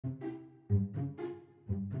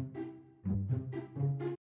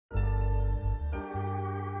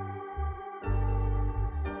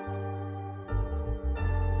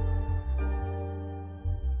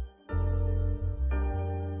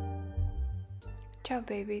Ciao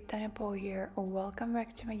baby, Tanya here, welcome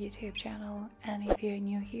back to my YouTube channel, and if you're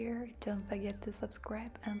new here, don't forget to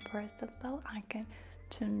subscribe and press the bell icon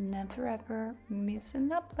to never ever miss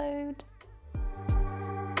an upload.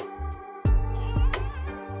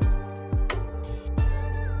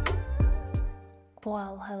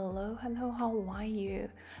 Well, hello, how are you?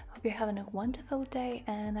 Hope you're having a wonderful day,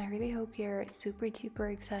 and I really hope you're super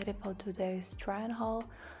duper excited for today's try on haul.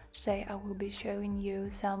 Today I will be showing you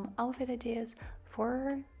some outfit ideas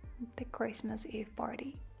for the Christmas Eve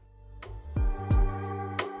party.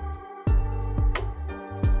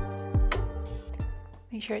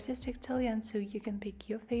 Make sure to stick till the end so you can pick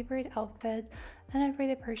your favorite outfit, and I'd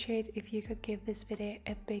really appreciate if you could give this video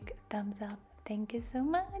a big thumbs up. Thank you so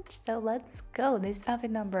much. So let's go. This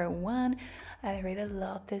outfit number one. I really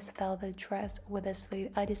love this velvet dress with a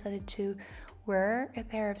slit. I decided to wear a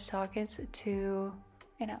pair of stockings to,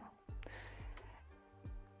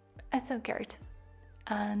 it's so cute,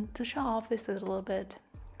 and to show off this a little bit.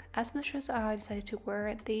 As much as I decided to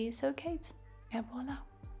wear these stockings, and voila,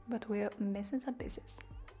 but we're missing some pieces.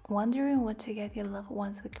 Wondering what to get your loved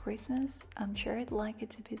ones with Christmas? I'm sure I'd like it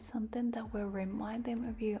to be something that will remind them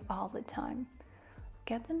of you all the time.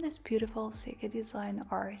 Get them this beautiful Sika Design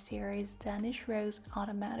R Series Danish Rose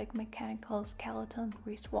automatic mechanical skeleton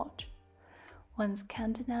wristwatch. One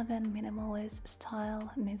Scandinavian minimalist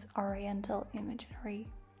style meets oriental imagery.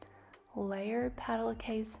 Layered paddle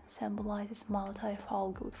case symbolizes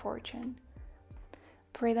multi-fold good fortune.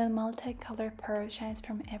 Brilliant multicolored pearl shines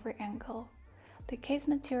from every angle. The case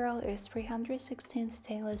material is 316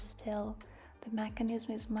 stainless steel. The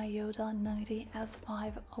mechanism is Miyota 90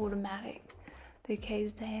 S5 automatic. The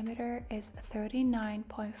case diameter is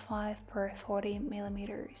 39.5 per 40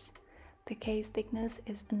 millimeters. The case thickness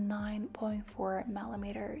is 9.4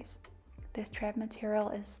 millimeters. The strap material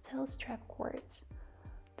is steel strap quartz.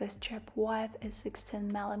 The strap width is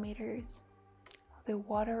 16 millimeters. The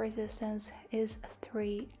water resistance is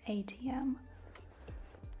 3 atm.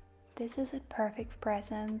 This is a perfect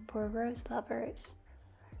present for rose lovers.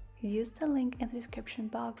 Use the link in the description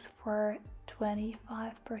box for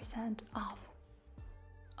 25% off.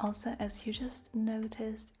 Also, as you just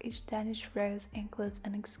noticed, each Danish rose includes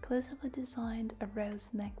an exclusively designed rose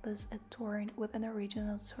necklace adorned with an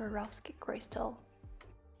original Swarovski crystal.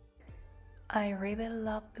 I really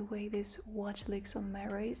love the way this watch looks on my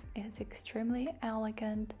wrist. It's extremely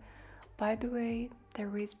elegant. By the way, the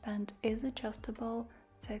wristband is adjustable,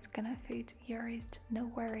 so it's gonna fit your wrist,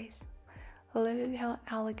 no worries. Look how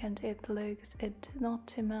elegant it looks. It's not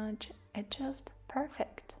too much, it's just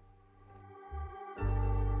perfect.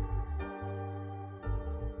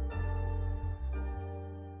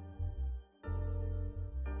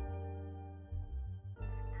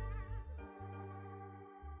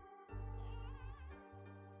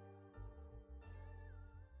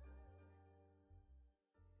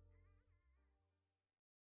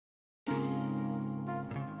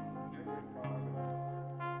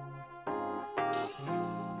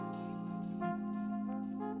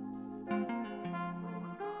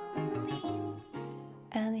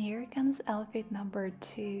 And here comes outfit number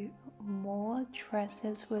two, more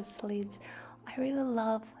dresses with slits. I really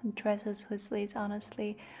love dresses with slits,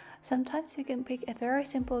 honestly. Sometimes you can pick a very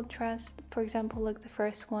simple dress. For example, look, the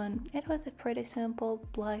first one, it was a pretty simple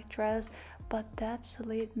black dress, but that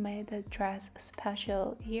slit made the dress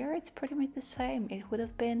special. Here it's pretty much the same. It would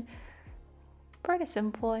have been pretty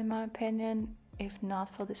simple in my opinion if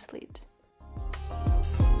not for the slit.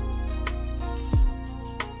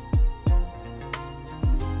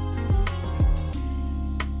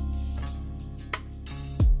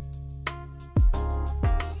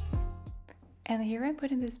 And here I'm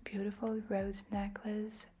putting this beautiful rose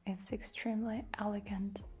necklace. It's extremely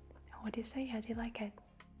elegant. What do you say? How do you like it?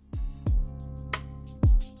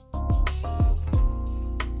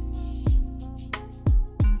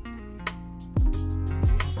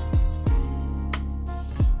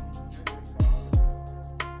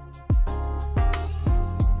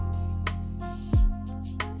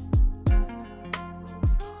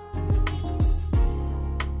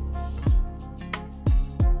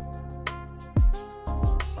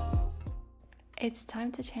 It's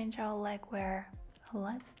time to change our legwear.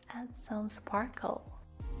 Let's add some sparkle.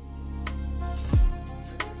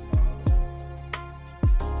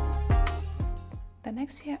 The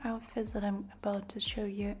next few outfits that I'm about to show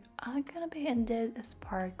you are gonna be indeed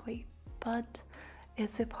sparkly, but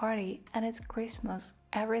it's a party and it's Christmas.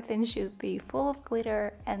 Everything should be full of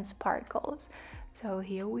glitter and sparkles. So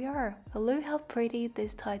here we are. Look how pretty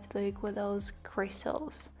this tights look with those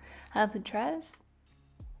crystals. And the dress,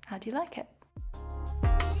 how do you like it?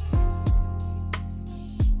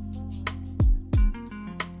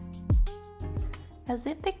 as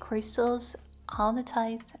if the crystals on the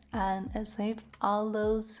tights and as if all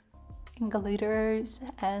those glitters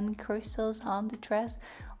and crystals on the dress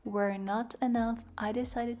were not enough, I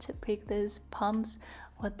decided to pick these pumps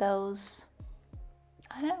with those,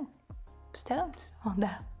 I don't know, stones on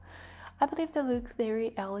them. I believe they look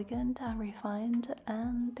very elegant and refined,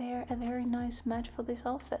 and they're a very nice match for this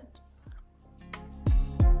outfit.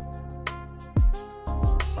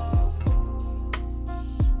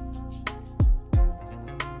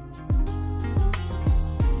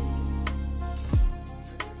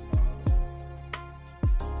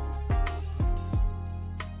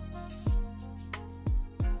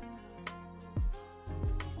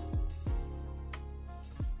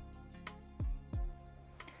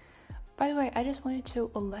 By the way, I just wanted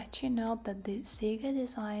to let you know that the Sega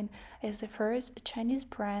design is the first Chinese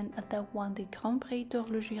brand that won the Grand Prix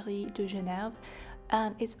d'Horlogerie de Genève,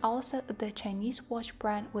 and it's also the Chinese watch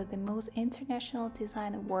brand with the most international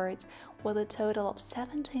design awards, with a total of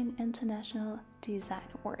 17 international design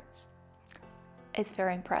awards. It's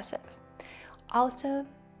very impressive. Also,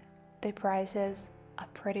 the prices are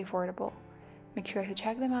pretty affordable. Make sure to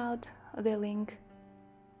check them out. The link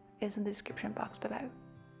is in the description box below.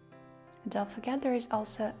 Don't forget, there is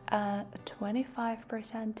also a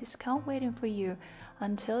 25% discount waiting for you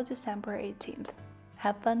until December 18th.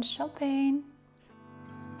 Have fun shopping!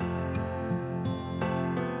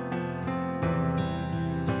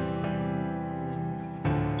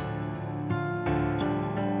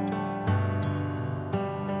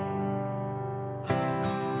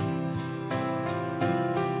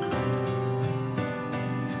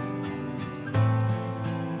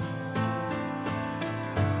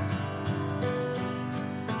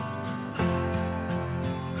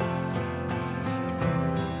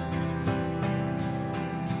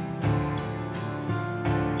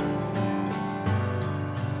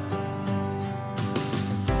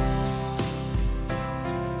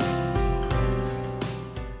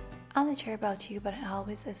 I'm not sure about you, but I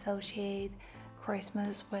always associate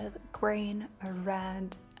Christmas with green,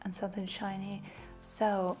 red, and something shiny.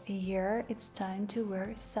 So here it's time to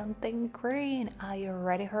wear something green. Are you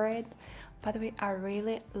ready for it? By the way, I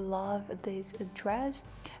really love this dress.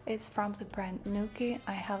 It's from the brand Nuki.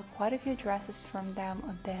 I have quite a few dresses from them.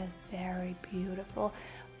 They're very beautiful,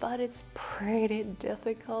 but it's pretty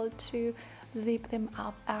difficult to zip them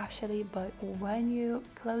up actually. But when you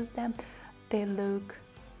close them, they look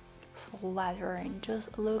flattering.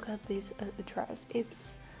 Just look at this dress.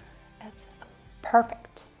 It's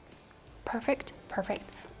perfect. Perfect.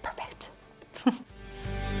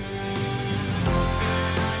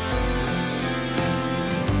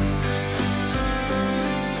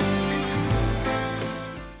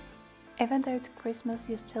 Even though it's Christmas,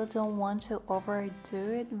 you still don't want to overdo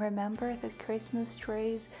it. Remember that Christmas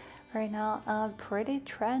trees right now are pretty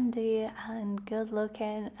trendy and good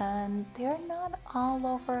looking, and they're not all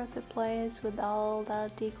over the place with all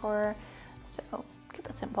that decor, so keep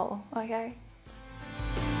it simple, okay?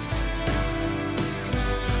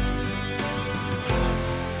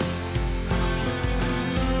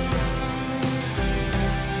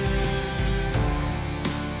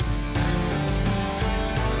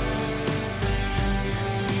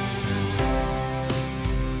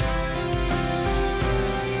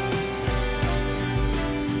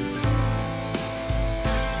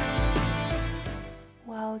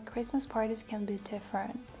 Christmas parties can be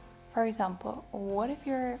different. For example, what if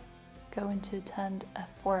you're going to attend a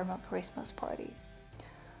formal Christmas party?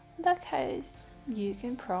 In that case, you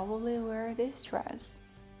can probably wear this dress.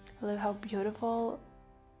 Look how beautiful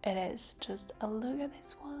it is. Just a look at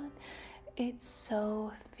this one. It's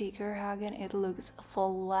so figure-hugging. It looks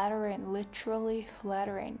flattering, literally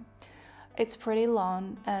flattering. It's pretty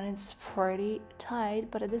long and it's pretty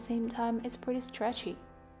tight, but at the same time, it's pretty stretchy.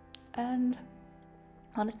 And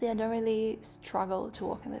honestly, I don't really struggle to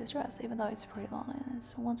walk in this dress, even though it's pretty long and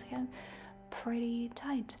it's once again pretty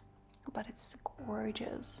tight, but it's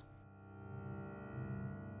gorgeous.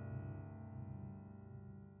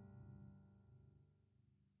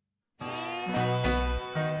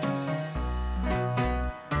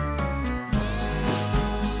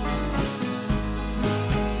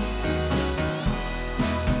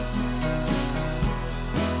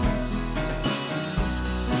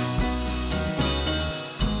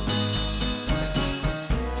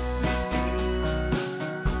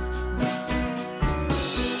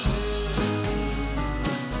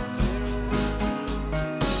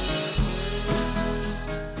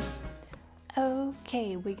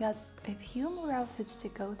 Okay, we got a few more outfits to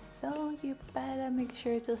go, so you better make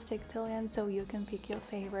sure to stick till the end so you can pick your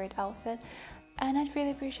favorite outfit. And I'd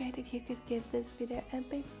really appreciate if you could give this video a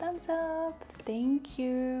big thumbs up. Thank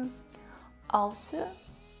you. Also,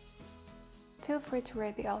 feel free to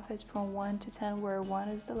rate the outfits from 1 to 10, where 1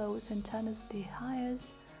 is the lowest and 10 is the highest.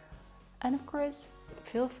 And of course,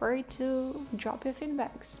 feel free to drop your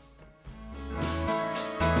feedbacks.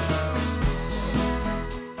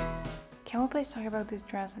 Can we please talk about this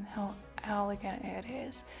dress and how elegant it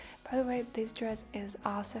is? By the way, this dress is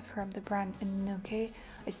also from the brand Nuki.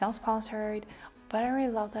 It's not sponsored, but I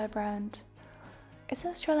really love that brand. It's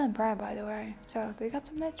an Australian brand, by the way, so they got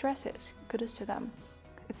some nice dresses. Kudos to them.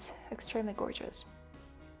 It's extremely gorgeous.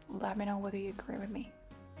 Let me know whether you agree with me.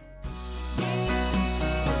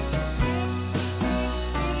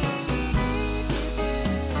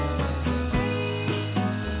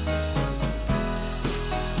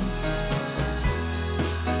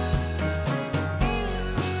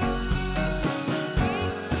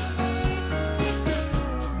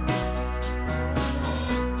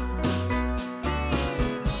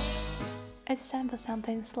 It's time for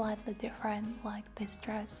something slightly different, like this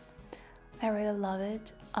dress. I really love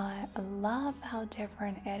it. I love how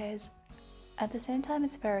different it is. At the same time,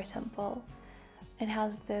 it's very simple. It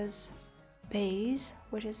has this base,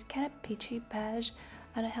 which is kind of peachy beige,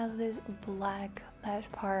 and it has this black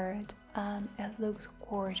mesh part, and it looks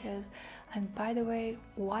gorgeous. And by the way,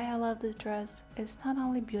 why I love this dress, it's not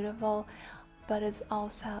only beautiful, but it's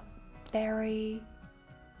also very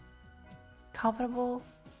comfortable.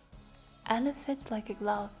 And it fits like a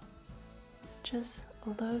glove. Just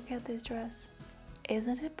look at this dress.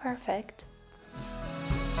 Isn't it perfect?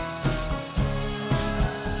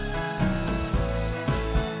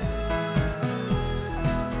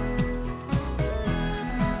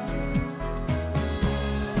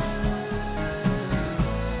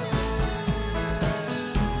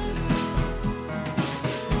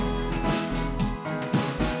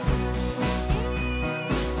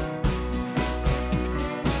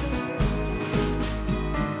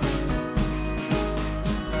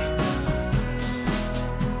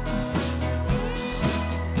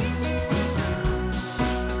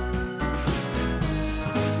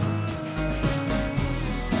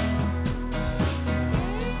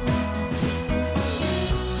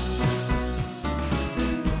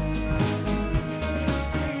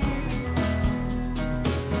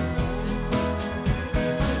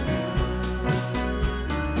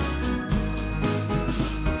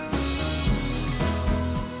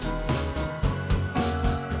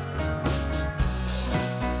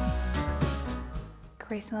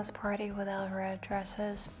 Christmas party without red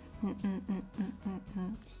dresses.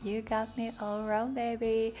 You got me all wrong,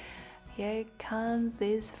 baby. Here comes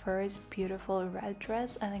this first beautiful red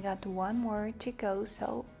dress, and I got one more to go,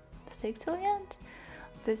 so stick till the end.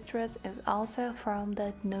 This dress is also from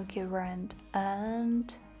the Nuki brand,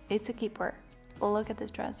 and it's a keeper. Look at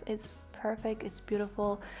this dress. It's perfect, it's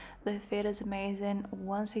beautiful, the fit is amazing.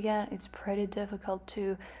 Once again, it's pretty difficult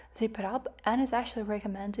to zip it up, and it's actually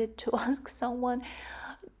recommended to ask someone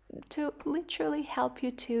to literally help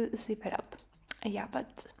you to zip it up. Yeah,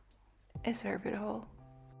 but it's very beautiful.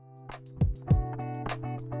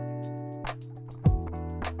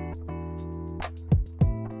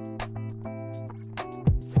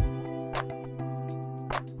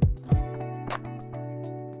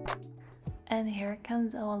 And here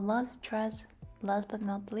comes our last dress, last but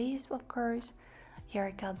not least, of course. Here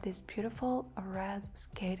I got this beautiful red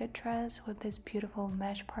skated dress with this beautiful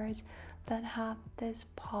mesh parts that have this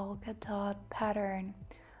polka dot pattern.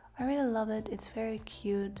 I really love it. It's very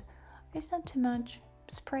cute. It's not too much.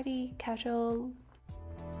 It's pretty casual.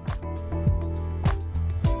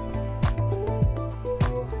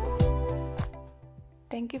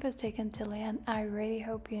 Thank you for sticking till the end. I really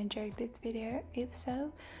hope you enjoyed this video. If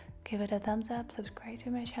so, give it a thumbs up, subscribe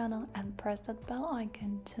to my channel, and press that bell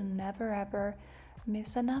icon to never ever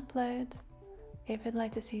miss an upload. If you'd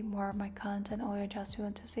like to see more of my content, or you just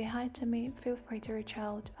want to say hi to me, feel free to reach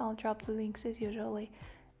out. I'll drop the links as usually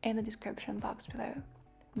in the description box below.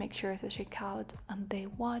 Make sure to check out on They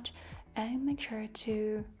Watch, and make sure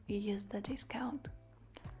to use the discount.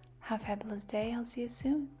 Have a fabulous day. I'll see you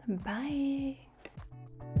soon. Bye.